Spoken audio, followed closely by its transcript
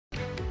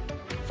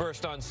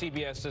First on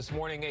CBS This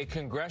Morning, a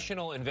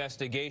congressional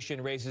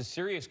investigation raises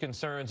serious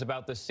concerns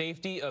about the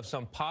safety of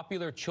some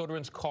popular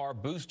children's car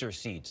booster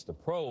seats. The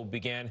probe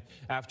began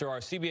after our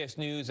CBS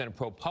News and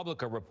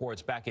ProPublica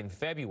reports back in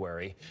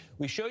February.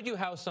 We showed you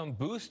how some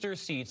booster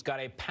seats got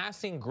a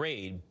passing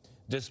grade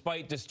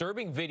despite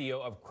disturbing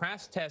video of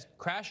crash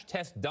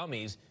test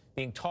dummies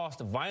being tossed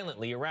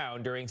violently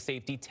around during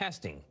safety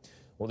testing.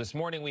 Well, this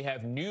morning we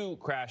have new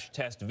crash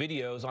test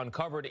videos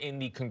uncovered in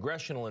the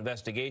congressional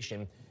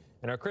investigation.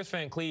 And our Kris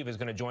Van Cleave is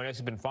going to join us.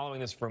 He's been following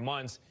this for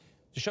months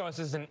to show us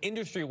this is an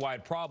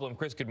industry-wide problem.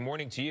 Kris, good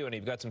morning to you. And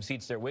you've got some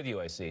seats there with you,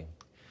 I see.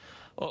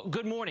 Well,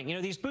 good morning. You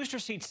know, these booster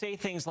seats say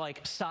things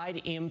like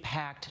side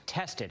impact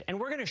tested, and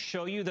we're going to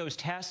show you those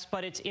tests,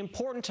 but it's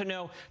important to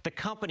know the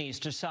companies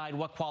decide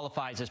what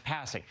qualifies as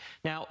passing.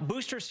 Now,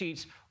 booster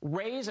seats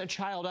raise a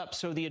child up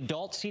so the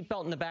adult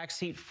seatbelt in the back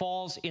seat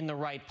falls in the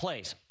right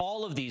place.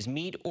 All of these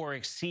meet or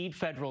exceed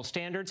federal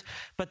standards,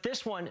 but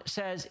this one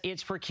says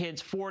it's for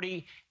kids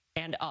 40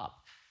 and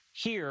up.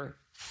 Here,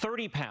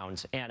 30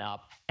 pounds and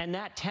up, and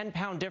that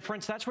 10-pound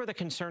difference, that's where the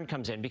concern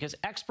comes in, because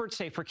experts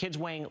say for kids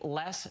weighing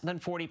less than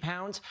 40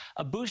 pounds,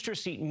 a booster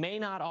seat may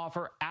not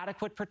offer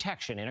adequate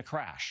protection in a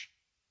crash.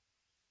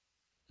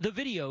 The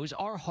videos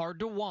are hard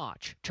to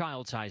watch.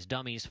 Child-sized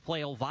dummies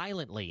flail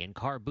violently in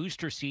car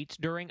booster seats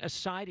during a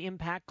side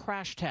impact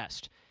crash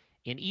test.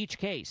 In each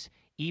case,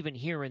 even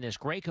here in this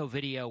Graco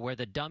video where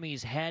the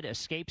dummy's head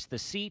escapes the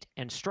seat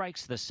and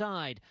strikes the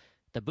side,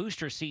 the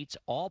booster seats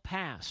all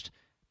passed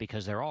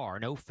because there are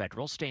no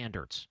federal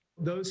standards.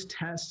 Those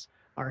tests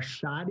are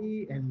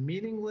shoddy and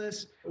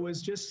meaningless. It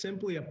was just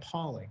simply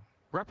appalling.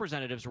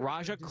 Representatives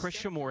Raja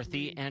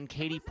Krishnamurthy and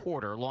Katie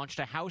Porter launched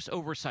a House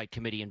Oversight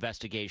Committee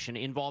investigation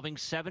involving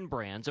 7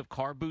 brands of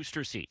car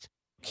booster seats.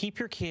 Keep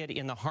your kid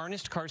in the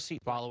harnessed car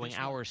seat. Following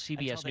our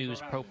CBS News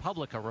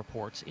ProPublica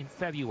reports in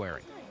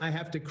February. I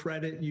have to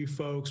credit you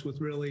folks with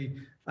really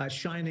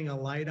shining a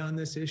light on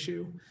this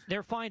issue.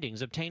 Their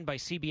findings obtained by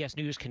CBS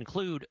News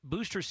conclude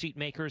booster seat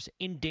makers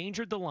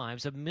endangered the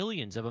lives of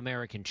millions of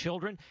American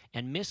children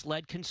and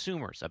misled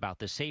consumers about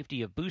the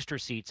safety of booster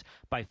seats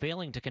by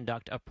failing to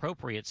conduct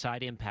appropriate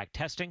side impact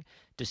testing,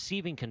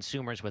 deceiving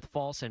consumers with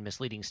false and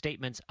misleading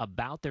statements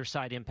about their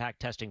side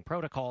impact testing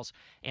protocols,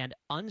 and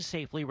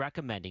unsafely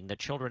recommending that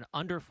children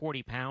under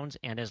 40 pounds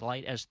and as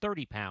light as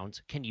 30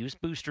 pounds can use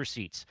booster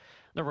seats.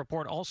 The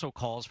report also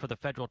calls for the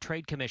Federal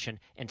Trade Commission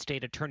and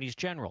state attorneys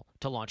general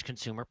to launch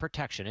consumer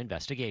protection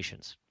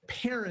investigations.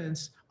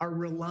 Parents are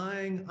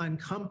relying on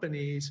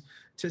companies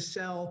to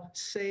sell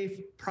safe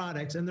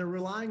products, and they're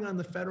relying on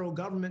the federal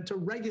government to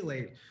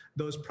regulate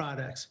those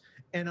products.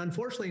 And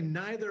unfortunately,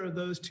 neither of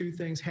those two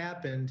things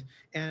happened,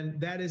 and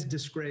that is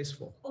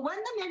disgraceful. When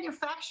the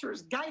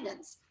manufacturer's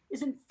guidance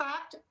is in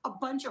fact a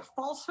bunch of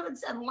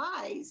falsehoods and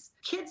lies,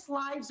 kids'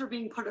 lives are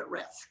being put at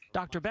risk.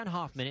 Dr. Ben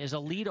Hoffman is a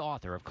lead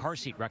author of car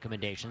seat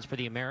recommendations for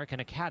the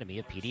American Academy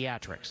of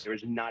Pediatrics.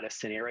 There's not a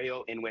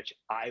scenario in which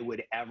I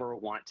would ever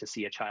want to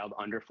see a child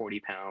under 40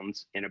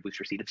 pounds in a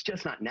booster seat. It's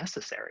just not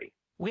necessary.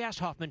 We asked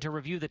Hoffman to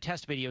review the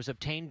test videos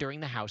obtained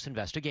during the House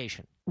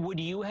investigation. Would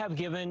you have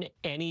given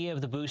any of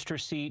the booster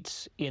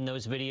seats in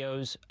those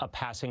videos a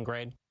passing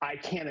grade? I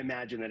can't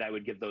imagine that I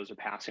would give those a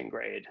passing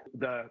grade.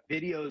 The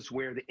videos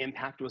where the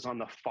impact was on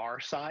the far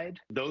side,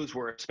 those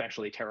were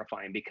especially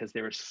terrifying because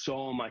there was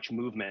so much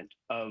movement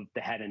of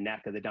the head and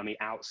neck of the dummy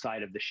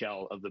outside of the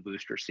shell of the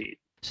booster seat.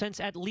 Since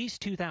at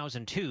least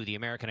 2002, the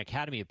American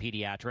Academy of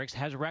Pediatrics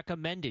has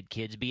recommended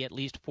kids be at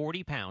least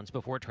 40 pounds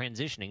before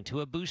transitioning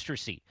to a booster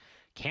seat.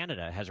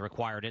 Canada has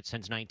required it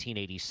since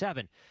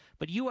 1987,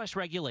 but U.S.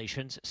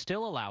 regulations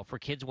still allow for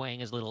kids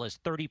weighing as little as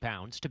 30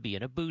 pounds to be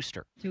in a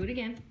booster. Do it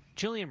again.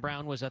 Jillian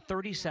Brown was a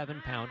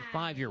 37-pound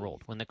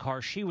 5-year-old when the car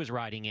she was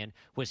riding in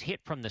was hit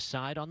from the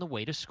side on the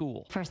way to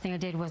school. First thing I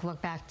did was look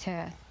back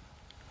to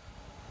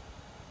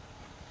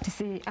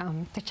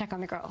check on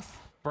the girls.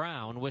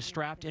 Brown was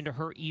strapped into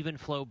her Even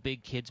Flow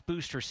Big Kids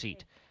booster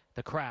seat.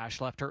 The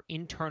crash left her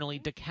internally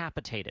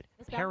decapitated,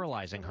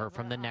 paralyzing her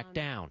from the neck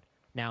down.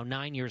 Now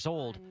 9 years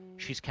old,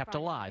 she's kept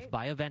alive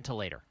by a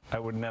ventilator. I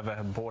would never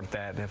have bought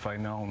that if I'd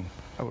known.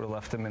 I would have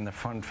left him in the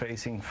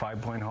front-facing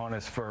 5-point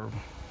harness for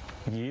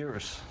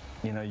years.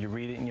 You know, you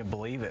read it and you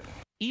believe it.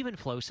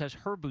 Evenflow says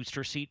her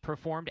booster seat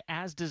performed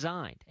as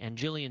designed, and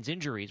Jillian's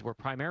injuries were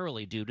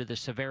primarily due to the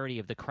severity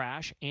of the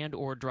crash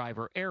and/or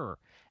driver error,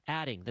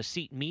 adding the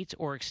seat meets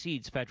or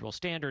exceeds federal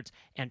standards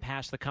and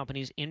passed the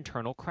company's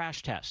internal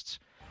crash tests.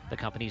 The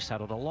company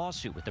settled a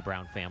lawsuit with the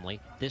Brown family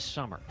this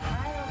summer.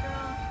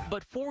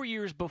 But 4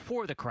 years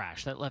before the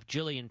crash that left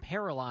Jillian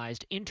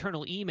paralyzed,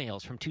 internal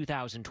emails from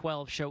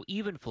 2012 show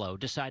Evenflow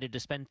decided to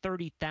spend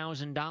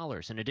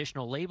 $30,000 in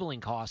additional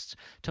labeling costs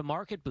to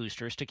market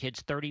boosters to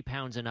kids 30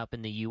 pounds and up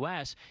in the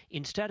U.S.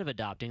 instead of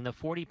adopting the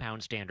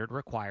 40-pound standard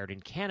required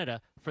in Canada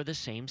for the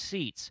same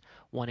seats.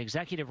 One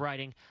executive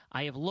writing,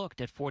 "I have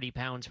looked at 40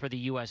 pounds for the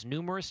U.S.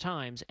 numerous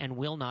times and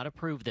will not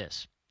approve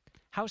this."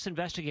 House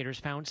investigators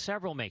found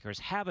several makers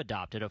have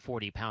adopted a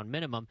 40-pound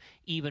minimum,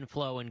 Even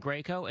Flow and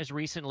Graco, as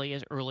recently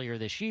as earlier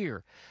this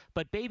year.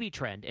 But Baby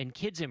Trend and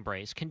Kids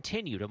Embrace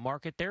continue to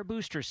market their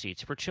booster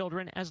seats for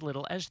children as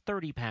little as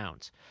 30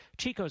 pounds.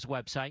 Chico's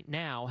website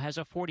now has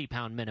a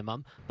 40-pound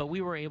minimum, but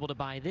we were able to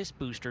buy this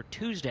booster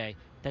Tuesday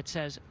that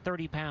says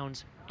 30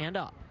 pounds and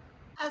up.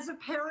 As a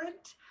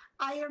parent,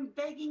 I am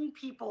begging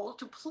people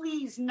to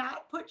please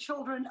not put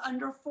children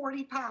under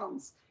 40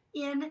 pounds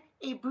in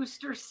a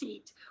booster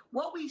seat.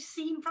 What we've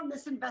seen from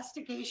this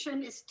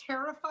investigation is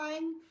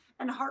terrifying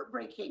and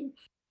heartbreaking.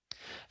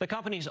 The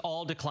companies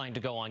all declined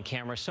to go on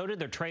camera. So did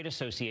their trade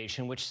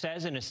association, which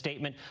says in a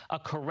statement, a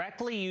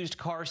correctly used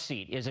car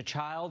seat is a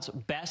child's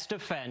best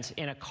defense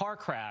in a car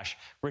crash,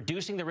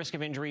 reducing the risk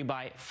of injury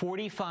by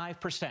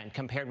 45%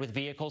 compared with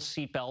vehicle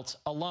seatbelts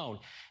alone,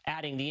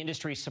 adding the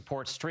industry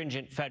supports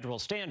stringent federal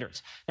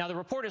standards. Now, the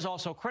report is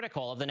also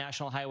critical of the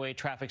National Highway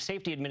Traffic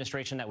Safety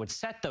Administration that would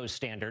set those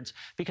standards,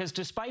 because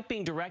despite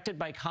being directed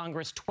by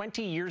Congress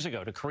 20 years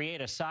ago to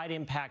create a side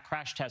impact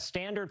crash test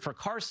standard for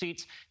car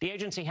seats, the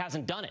agency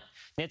hasn't done it.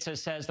 NHTSA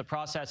says the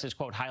process is,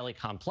 quote, highly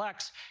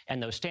complex,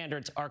 and those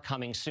standards are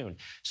coming soon.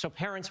 So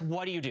parents,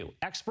 what do you do?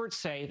 Experts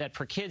say that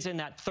for kids in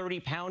that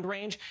 30-pound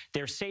range,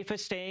 they're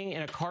safest staying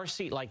in a car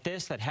seat like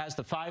this that has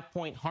the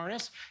 5-point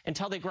harness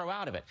until they grow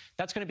out of it.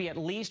 That's going to be at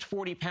least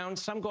 40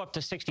 pounds. Some go up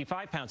to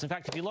 65 pounds. In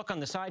fact, if you look on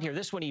the side here,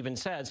 this one even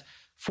says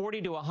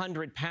 40 to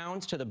 100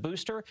 pounds to the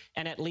booster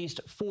and at least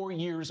 4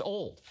 years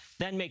old.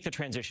 Then make the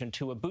transition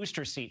to a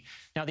booster seat.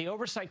 Now, the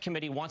Oversight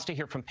Committee wants to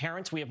hear from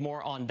parents. We have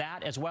more on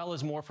that, as well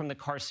as more from the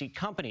car seat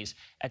companies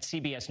at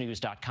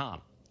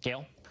cbsnews.com.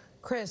 Gail?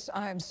 Kris,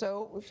 I'm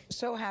so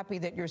happy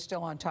that you're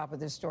still on top of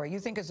this story. You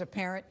think as a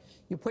parent,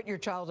 you put your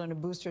child in a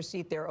booster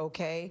seat, they're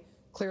okay.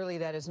 Clearly,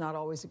 that is not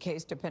always the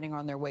case, depending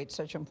on their weight.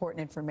 Such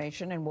important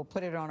information, and we'll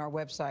put it on our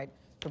website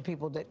for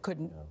people that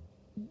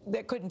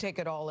couldn't take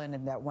it all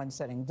in that one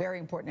setting. Very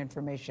important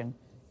information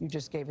you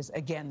just gave us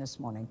again this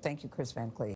morning. Thank you, Kris Van Cleave.